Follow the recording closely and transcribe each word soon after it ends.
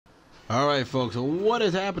All right, folks, so what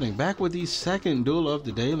is happening? Back with the second duel of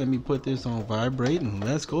the day. Let me put this on vibrate and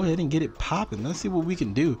let's go ahead and get it popping. Let's see what we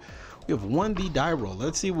can do. We have won the die roll.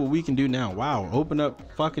 Let's see what we can do now. Wow, open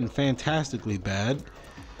up fucking fantastically bad.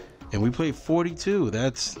 And we played 42.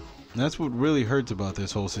 That's what really hurts about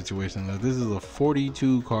this whole situation. This is a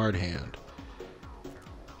 42 card hand.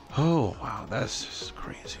 Oh, wow, that's just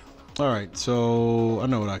crazy. All right, so I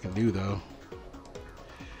know what I can do though.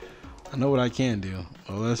 I know what I can do.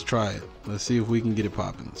 Well, let's try it. Let's see if we can get it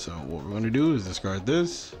popping. So what we're going to do is discard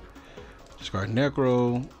this, discard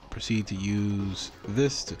Necro, proceed to use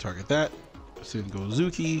this to target that. Send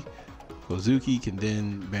Gozuki. Gozuki can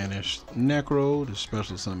then banish Necro to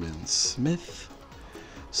special summon Smith.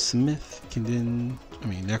 Smith can then,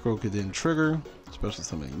 Necro could then trigger, special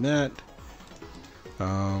summoning that.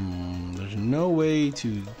 There's no way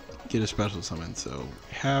to get a special summon, so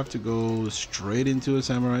we have to go straight into a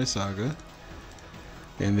Samurai Saga,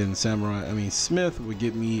 and then Smith would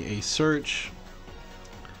get me a search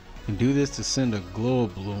and do this to send a Glow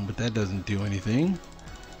Bloom, but that doesn't do anything.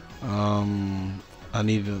 My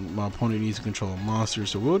opponent needs to control a monster,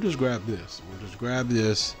 so we'll just grab this. We'll just grab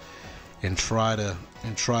this and try to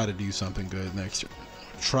do something good next turn.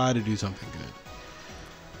 Try to do something good.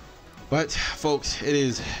 But folks, it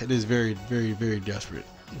is very, very, very desperate.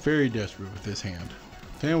 Very desperate with this hand.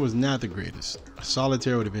 The hand was not the greatest. A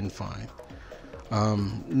solitaire would have been fine.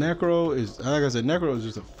 Necro is, like I said, Necro is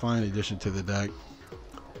just a fine addition to the deck.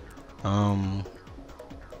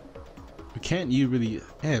 We can't really,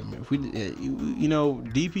 if we,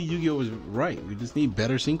 DP YuGiOh was right. We just need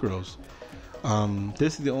better synchros.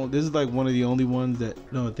 This is like one of the only ones that,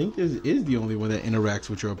 no, I think this is the only one that interacts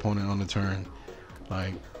with your opponent on the turn.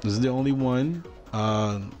 Like, this is the only one.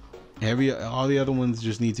 All the other ones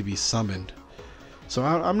just need to be summoned. So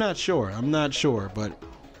I'm not sure. But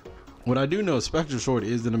what I do know, Spectral Sword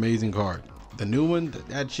is an amazing card. The new one,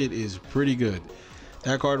 that shit is pretty good.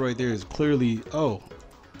 That card right there is clearly, oh,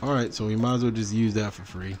 all right. So we might as well just use that for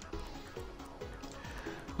free.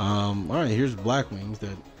 All right, here's Black Wings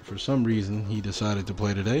that for some reason he decided to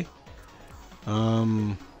play today.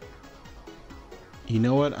 You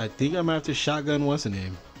know what? I think I might have to shotgun what's the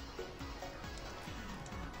name.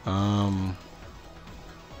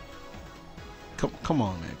 Come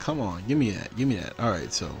on, man. Come on. Give me that. All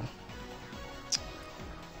right, so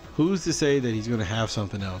who's to say that he's gonna have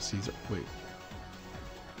something else?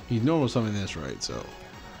 He's normal summoning this, right? So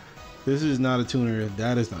this is not a tuner.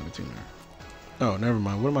 That is not a tuner. Oh, never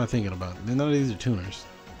mind. What am I thinking about? None of these are tuners.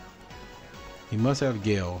 He must have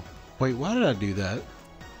Gale. Wait, why did I do that?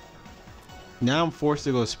 Now I'm forced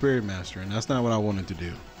to go Spirit Master, and that's not what I wanted to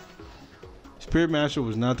do. Spirit Master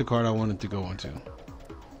was not the card I wanted to go into.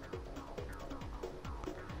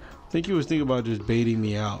 I think he was thinking about just baiting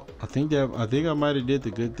me out. I think I might have did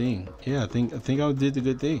the good thing. Yeah, I think I did the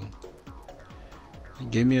good thing. He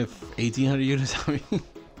gave me a 1800 units. Yeah,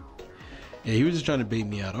 he was just trying to bait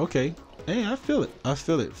me out. Okay. Hey, I feel it,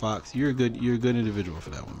 Fox. You're a good individual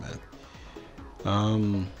for that one,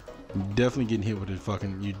 man. Definitely getting hit with it.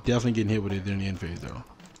 You're definitely getting hit with it during the end phase, though.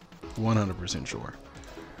 100% sure.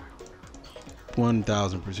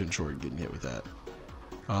 1000% sure you're getting hit with that.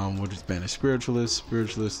 We'll just banish Spiritualist.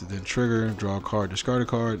 Spiritualist is then trigger, draw a card, discard a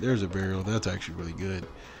card. There's a burial. That's actually really good.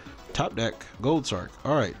 Top deck, Gold Sark.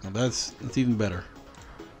 All right, now that's even better.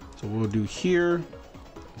 So what we'll do here,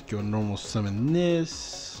 let's go normal summon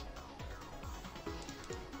this.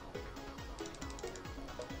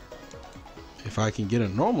 If I can get a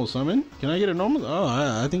normal summon, can I get a normal? Oh,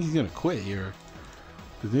 I think he's gonna quit here.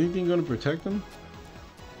 Is anything gonna protect him?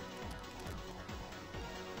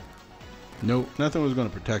 Nope, nothing was gonna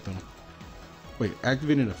protect him. Wait,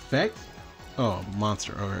 activate an effect? Oh,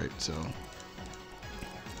 monster. All right, so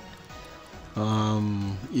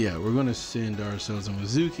yeah, we're gonna send ourselves a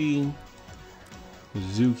Mizuki.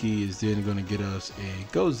 Mizuki is then gonna get us a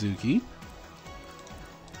Gozuki.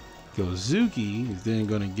 Gozuki is then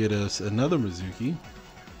gonna get us another Mizuki.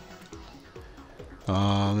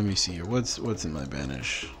 Let me see here. What's in my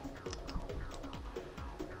banish?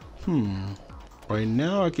 Right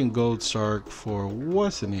now I can Gold Sark for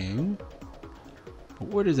what's the name? But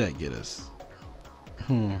where does that get us?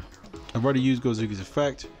 I've already used Gozuki's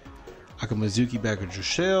effect. I can Mizuki back with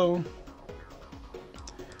Jushel.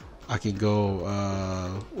 I can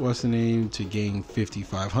go what's the name to gain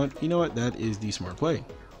 5500. You know what? That is the smart play.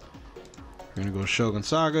 We're gonna go Shogun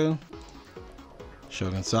Saga.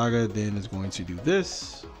 Shogun Saga then is going to do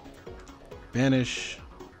this. Banish.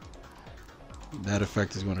 That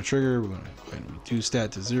effect is going to trigger. We're going to go ahead and reduce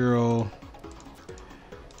that to 0.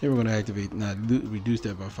 Then we're going to activate, not reduce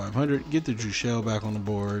that by 500. Get the Jushel back on the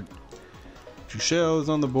board. 2 shells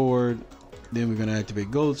on the board. Then we're gonna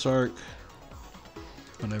activate Gold Shark.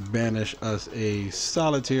 Gonna banish us a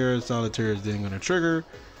Solitaire. Solitaire is then gonna trigger.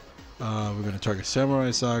 We're gonna target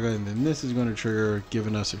Samurai Saga, and then this is gonna trigger,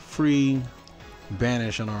 giving us a free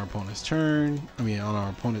banish on our opponent's turn. I mean, on our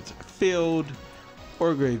opponent's field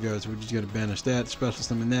or graveyard. So we're just gonna banish that, special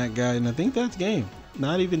summon that guy, and I think that's game.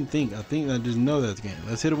 Not even think. I think I just know that's game.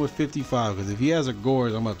 Let's hit him with 55, because if he has a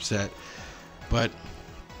Gores, I'm upset. But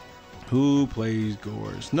who plays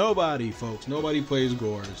Gores? Nobody, folks. Nobody plays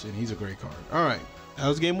Gores, and he's a great card. All right, that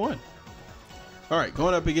was game 1. All right,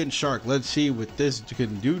 going up against Shark. Let's see what this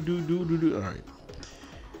can do. All right.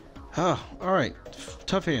 All right.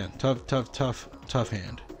 Tough hand. Tough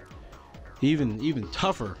hand. Even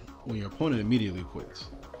tougher when your opponent immediately quits.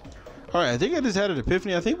 All right, I think I just had an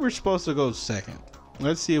epiphany. I think we're supposed to go second.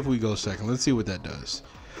 Let's see if we go second. Let's see what that does.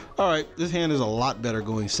 All right, this hand is a lot better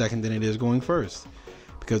going second than it is going first,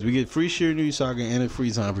 because we get free Shiranui Saga and a free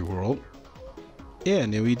Zombie World. Yeah,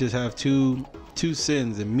 and then we just have two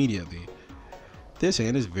sins immediately. This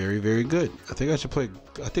hand is very, very good. I think I should play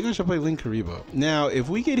Link Karibo. Now, if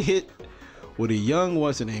we get hit with a young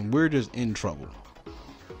what's the name, we're just in trouble.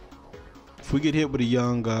 If we get hit with a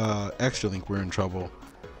young extra Link, we're in trouble.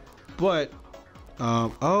 But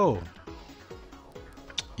oh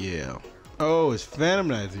yeah, oh, it's Phantom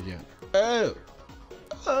Knights again. Oh,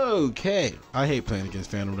 okay. I hate playing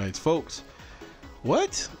against Phantom Knights, folks.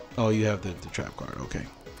 What? Oh, you have the trap card. Okay.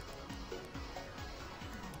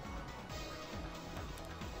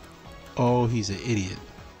 Oh, he's an idiot.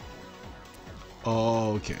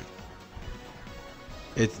 Oh, okay.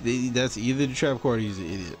 That's either the trap card or he's an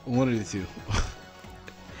idiot. One of the two.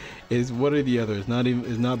 It's one or the other. It's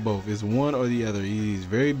not both. It's one or the other. He's a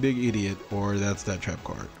very big idiot, or that's that trap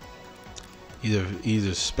card. He's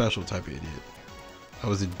a special type of idiot. That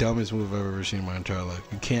was the dumbest move I've ever seen in my entire life.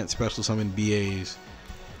 You can't special summon BAs.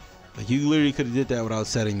 Like, you literally could have did that without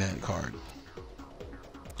setting that card.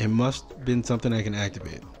 It must have been something I can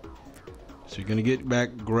activate. So you're gonna get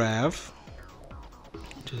back Graph,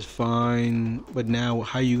 which is fine. But now,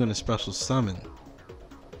 how are you gonna special summon?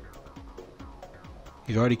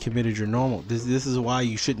 You've already committed your normal. This is why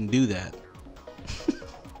you shouldn't do that.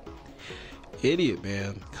 Idiot,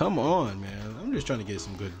 man. Come on, man. I'm just trying to get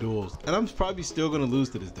some good duels, and I'm probably still gonna lose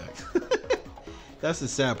to this deck. That's the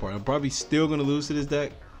sad part. I'm probably still gonna lose to this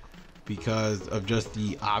deck because of just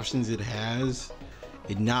the options it has.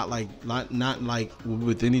 It not like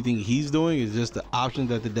with anything he's doing. It's just the options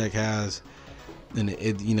that the deck has, and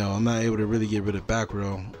you know, I'm not able to really get rid of back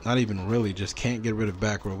row. Not even really, just can't get rid of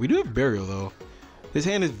back row. We do have burial though. This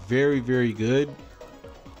hand is very, very good.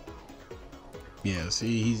 Yeah,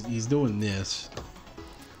 see, he's doing this.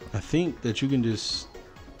 I think that you can just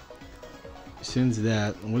sends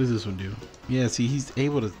that. What does this one do? Yeah, see, he's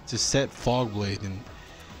able to just set Fog Blade, and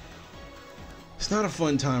it's not a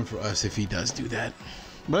fun time for us if he does do that.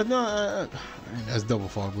 But no, that's double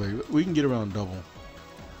Fog Blade. We can get around double.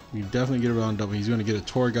 We can definitely get around double. He's going to get a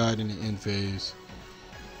Tour Guide in the end phase.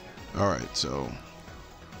 All right, so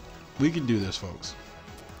we can do this, folks.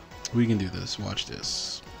 We can do this. Watch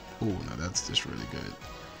this. Oh, now that's just really good.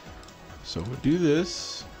 So we'll do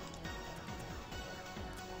this,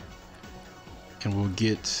 and we'll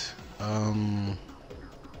get a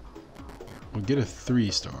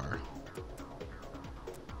 3-star.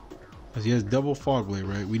 Because he has double Fog Blade,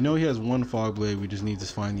 right? We know he has one Fog Blade. We just need to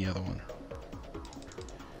find the other one.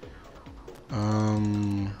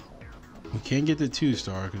 We can't get the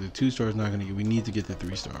 2-star because the 2-star is not going to get. We need to get the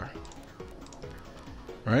 3-star.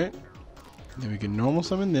 Right? Then we can normal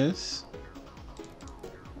summon this.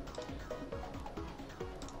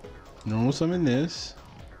 Normal summon this.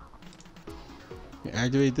 We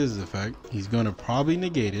activate this effect. He's going to probably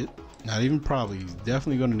negate it. Not even probably. He's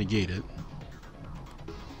definitely going to negate it.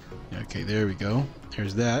 Okay, there we go.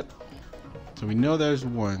 There's that. So we know there's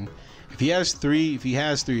one. If he has three,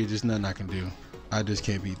 there's just nothing I can do. I just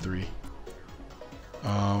can't beat 3.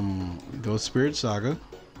 Go Spirit Saga.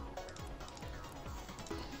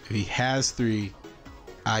 If he has 3,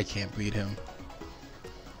 I can't beat him.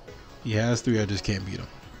 He has 3, I just can't beat him.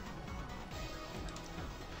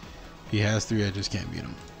 If he has 3, I just can't beat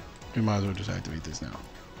him. We might as well just activate this now.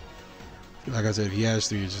 Like I said, if he has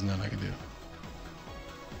 3, there's just nothing I can do.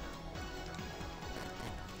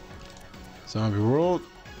 Zombie World.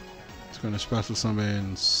 It's going to special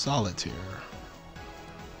summon Solitaire.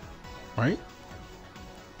 Right?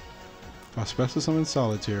 If I special summon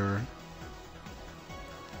Solitaire,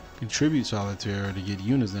 contribute Solitaire to get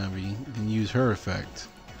Unizombie, then use her effect.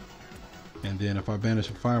 And then if I banish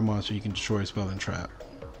a fire monster, you can destroy a spell and trap.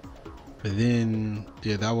 But then,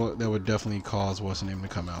 yeah, that would definitely cause what's the name to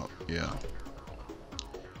come out. Yeah.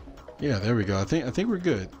 Yeah, there we go. I think we're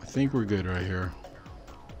good. I think we're good right here.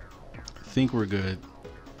 I think we're good.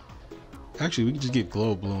 Actually, we can just get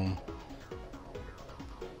Glow Bloom.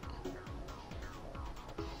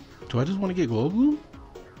 Do I just want to get Glow Bloom?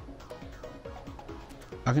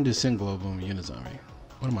 I can just send Glow Bloom to Unizombie.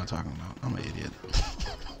 What am I talking about? I'm an idiot.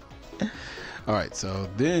 Alright, so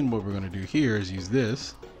then what we're going to do here is use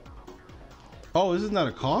this. Oh, this is not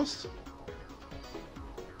a cost?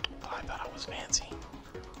 Oh, I thought I was fancy.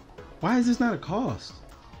 Why is this not a cost?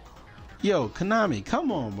 Yo, Konami,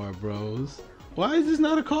 come on, my bros. Why is this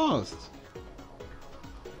not a cost?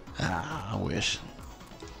 Ah, I wish.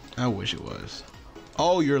 I wish it was.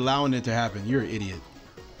 Oh, you're allowing it to happen. You're an idiot.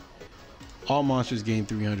 All monsters gain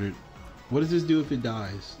 300. What does this do if it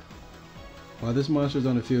dies? While this monster is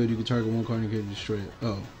on the field, you can target one card and get destroy it.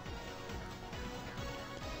 Oh.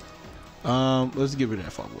 Let's get rid of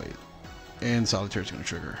that Fog Blade. And Solitaire's gonna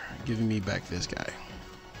trigger, giving me back this guy.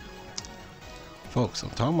 Folks, I'm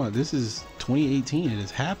talking about, this is 2018. It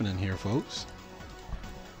is happening here, folks.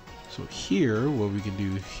 So here, what we can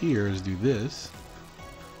do here is do this.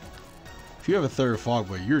 If you have a third Fog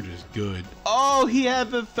Blade, you're just good. Oh, he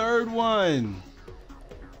had the third one.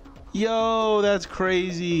 Yo, that's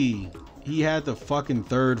crazy. He had the fucking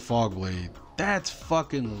third Fog Blade. That's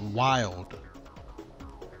fucking wild.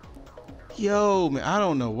 Yo, man, I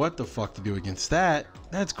don't know what the fuck to do against that.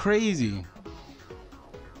 That's crazy.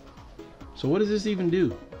 So what does this even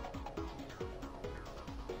do?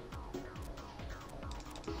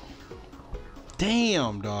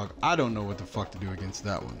 Damn, dog. I don't know what the fuck to do against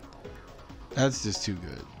that one. That's just too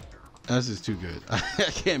good. That's just too good. I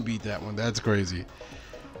can't beat that one. That's crazy.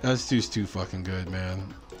 That's just too fucking good,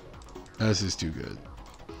 man. That's just too good.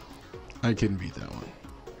 I couldn't beat that one.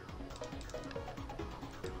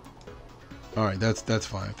 All right, that's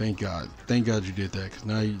fine. Thank God. Thank God you did that, because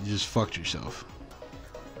now you just fucked yourself.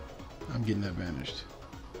 I'm getting that banished.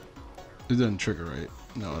 It doesn't trigger, right?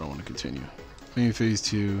 No, I don't want to continue. Main phase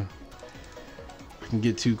 2. I can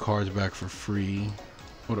get 2 cards back for free.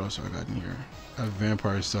 What else have I got in here? I have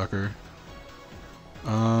Vampire Sucker.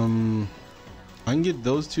 I can get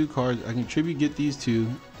those 2 cards. I can tribute get these 2.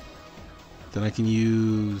 Then I can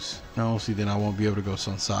use... No, see, then I won't be able to go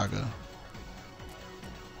Sun Saga.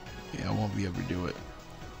 Yeah, I won't be able to do it.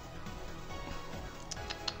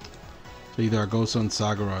 So either I go Sun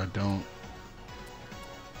Saga or I don't.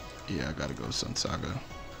 Yeah, I gotta go Sun Saga.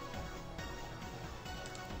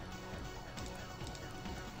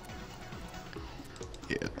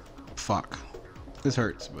 Yeah, fuck. This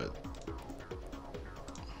hurts, but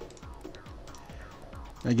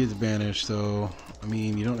that gets banished. So I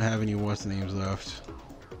mean, you don't have any what's the names left.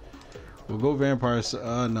 We'll go Vampire.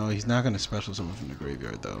 No, he's not gonna special summon from the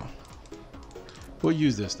graveyard though. We'll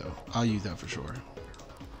use this though. I'll use that for sure.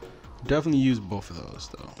 Definitely use both of those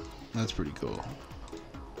though. That's pretty cool.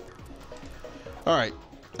 All right.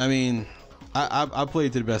 I mean, I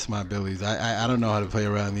played to the best of my abilities. I don't know how to play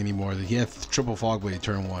around anymore. He had triple Fog Blade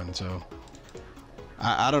turn 1, so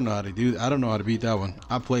I don't know how to do. I don't know how to beat that one.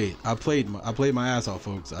 I played my ass off,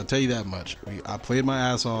 folks. I'll tell you that much. I played my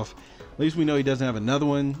ass off. At least we know he doesn't have another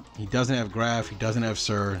one. He doesn't have Graph. He doesn't have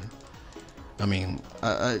Sir. I mean,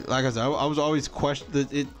 like I said, I was always questioned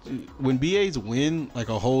it when BAs win like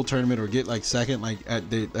a whole tournament or get like second, like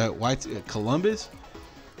at the Columbus.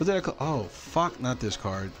 Was that? Oh fuck! Not this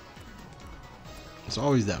card. It's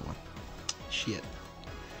always that one. Shit.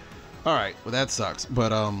 All right. Well, that sucks.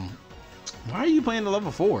 But why are you playing the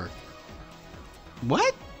level 4?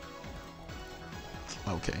 What?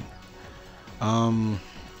 Okay.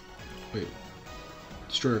 Wait.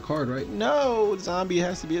 Destroy a card, right? No, zombie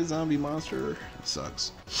has to be a zombie monster. It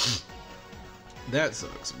sucks. That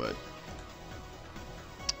sucks, but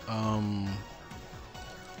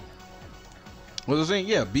what was I saying?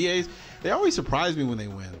 Yeah, BAs, they always surprise me when they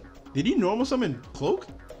win. Did he normal summon Cloak?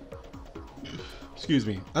 Excuse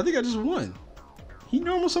me. I think I just won. He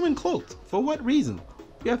normal summoned Cloaked. For what reason?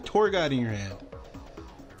 You have Tour Guide in your hand.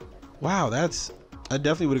 Wow, I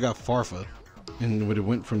definitely would have got Farfa and would have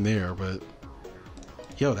went from there, but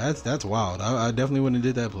yo, that's wild. I definitely wouldn't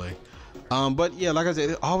have did that play. But yeah, like I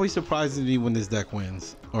said, it always surprises me when this deck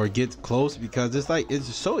wins or gets close, because it's like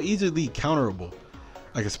it's so easily counterable.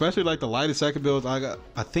 Like especially like the lightest second builds.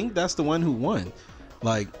 I think that's the one who won.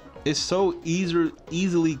 Like it's so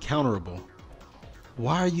easily counterable.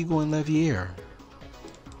 Why are you going Levier?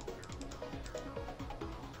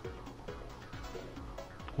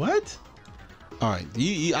 What? All right,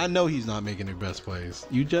 I know he's not making the best plays.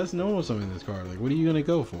 You just know something in this card. Like, what are you gonna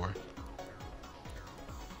go for?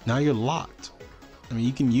 Now you're locked. I mean,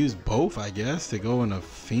 you can use both, I guess, to go in a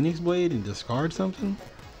Phoenix Blade and discard something.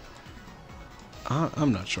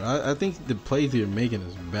 I'm not sure. I think the plays you're making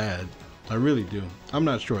is bad. I really do. I'm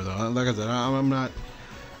not sure though. Like I said, I'm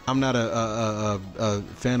not a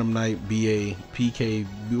Phantom Knight, BA, PK,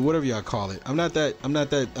 whatever y'all call it. I'm not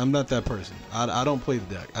that person. I don't play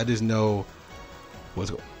the deck. I just know what's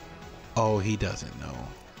going. Oh, he doesn't know.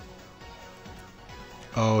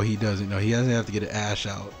 Oh, he doesn't know. He doesn't have to get an Ash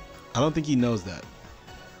out. I don't think he knows that.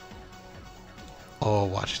 Oh,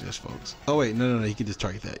 watch this, folks. Oh wait, no, he can just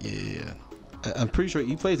target that. Yeah. I'm pretty sure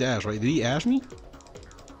he plays Ash, right? Did he Ash me?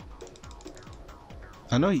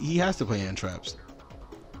 I know he has to play hand traps.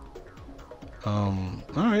 All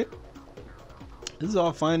right. This is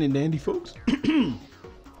all fine and dandy, folks.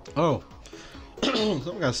 Oh,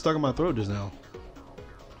 something got stuck in my throat just now.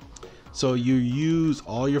 So you use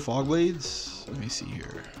all your fog blades? Let me see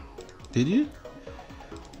here. Did you?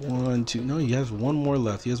 1, 2. No, he has one more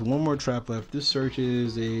left. He has one more trap left. This search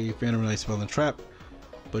is a Phantom Knight spell and trap,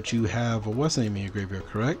 but you have a what's name in your graveyard,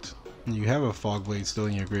 correct? And you have a fog blade still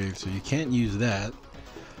in your grave, so you can't use that.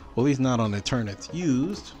 Well, at least not on the turn it's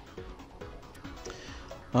used.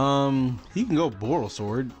 He can go Boral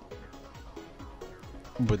Sword,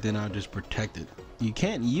 but then I'll just protect it. You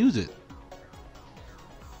can't use it.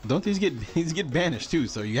 Don't these get banished too?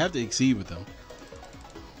 So you have to exceed with them.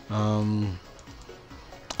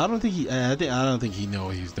 I don't think he know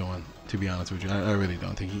what he's doing. To be honest with you, I really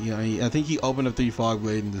don't think he. I think he opened up 3 fog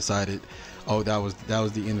blade and decided, oh, that was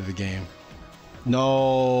the end of the game.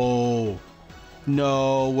 No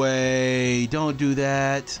way! Don't do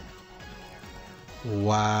that.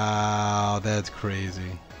 Wow, that's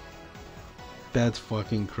crazy. That's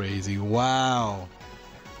fucking crazy. Wow.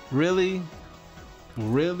 Really?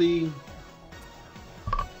 Wow.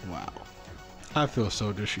 I feel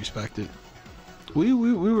so disrespected. We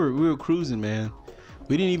were cruising, man.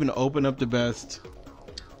 We didn't even open up the best.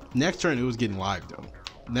 Next turn it was getting live though.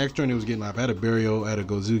 Next turn it was getting live. I had a Burial, I had a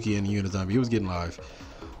Gozuki, and a Unizombie. It was getting live.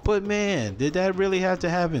 But man, did that really have to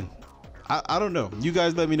happen? I don't know. You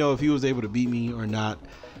guys let me know if he was able to beat me or not.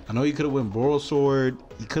 I know he could have went Boral Sword.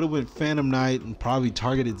 He could have went Phantom Knight and probably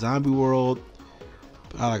targeted Zombie World.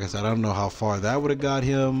 But like I said, I don't know how far that would have got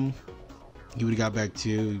him. He would have got back to,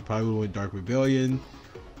 he probably would have went Dark Rebellion.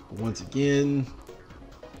 But once again,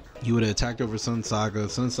 he would have attacked over Sun Saga.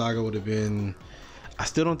 Sun Saga would have been, I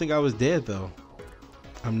still don't think I was dead though.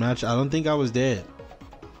 I'm not sure. I don't think I was dead.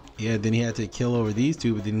 Yeah, then he had to kill over these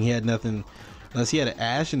two, but then he had nothing. Unless he had an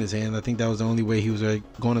Ash in his hand, I think that was the only way he was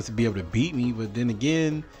going to be able to beat me. But then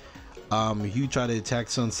again, if you try to attack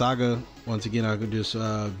Sun Saga, once again, I could just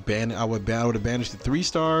ban. I would have banished the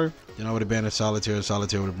 3-star. Then I would have banished Solitaire.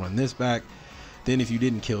 Solitaire would have run this back. Then if you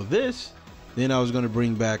didn't kill this, then I was going to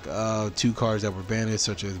bring back 2 cards that were banished,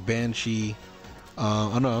 such as Banshee.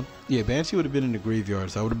 Oh no, yeah, Banshee would have been in the graveyard,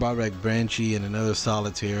 so I would have brought back Banshee and another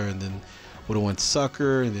Solitaire, and then would have went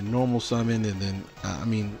Sucker, and then normal summon, and then I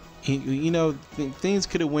mean. You know, things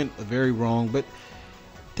could have went very wrong, but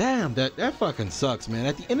damn, that fucking sucks, man.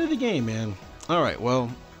 At the end of the game, man. All right,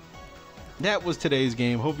 well, that was today's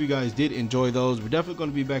game. Hope you guys did enjoy those. We're definitely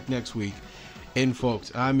going to be back next week. And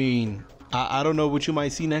folks, I mean, I don't know what you might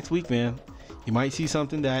see next week, man. You might see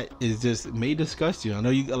something that is just may disgust you. I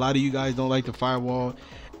know a lot of you guys don't like the firewall,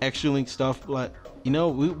 extra link stuff, but you know,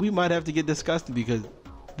 we might have to get disgusted because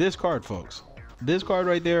this card, folks, this card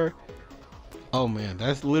right there. Oh man,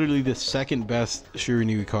 that's literally the second best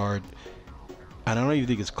Shiranui card. I don't even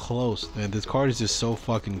think it's close, man. This card is just so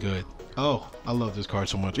fucking good. Oh, I love this card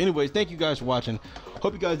so much. Anyways, thank you guys for watching.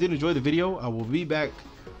 Hope you guys did enjoy the video. I will be back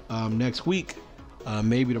next week.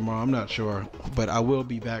 Maybe tomorrow, I'm not sure, but I will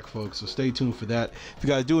be back, folks, so stay tuned for that. If you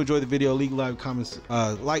guys do enjoy the video, leave like, comments,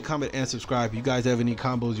 like, comment, and subscribe. If you guys have any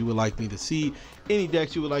combos you would like me to see, any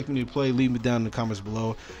decks you would like me to play, leave it down in the comments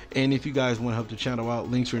below. And if you guys want to help the channel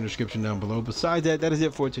out, links are in the description down below. Besides that, that is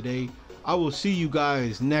it for today. I will see you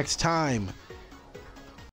guys next time.